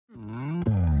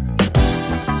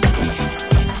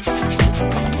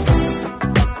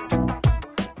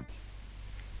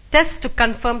tests to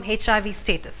confirm HIV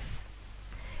status.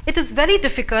 It is very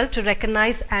difficult to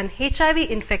recognize an HIV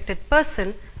infected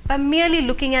person by merely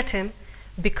looking at him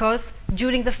because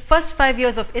during the first 5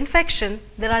 years of infection,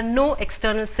 there are no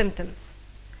external symptoms.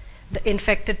 The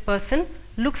infected person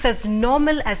looks as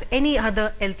normal as any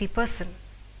other healthy person.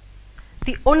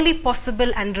 The only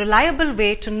possible and reliable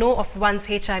way to know of one's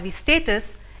HIV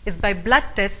status is by blood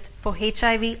test for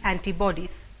HIV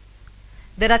antibodies.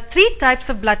 There are 3 types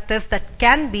of blood tests that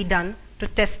can be done to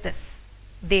test this.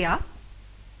 They are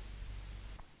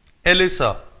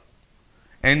ELISA,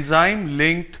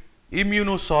 enzyme-linked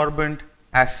immunosorbent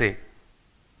assay,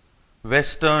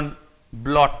 Western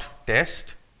blot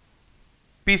test,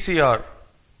 PCR,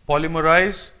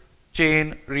 polymerase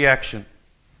chain reaction.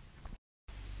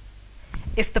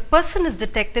 If the person is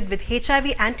detected with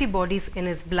HIV antibodies in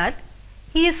his blood,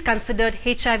 he is considered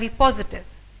HIV positive.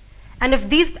 And if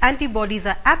these antibodies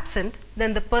are absent,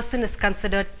 then the person is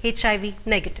considered HIV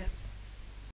negative.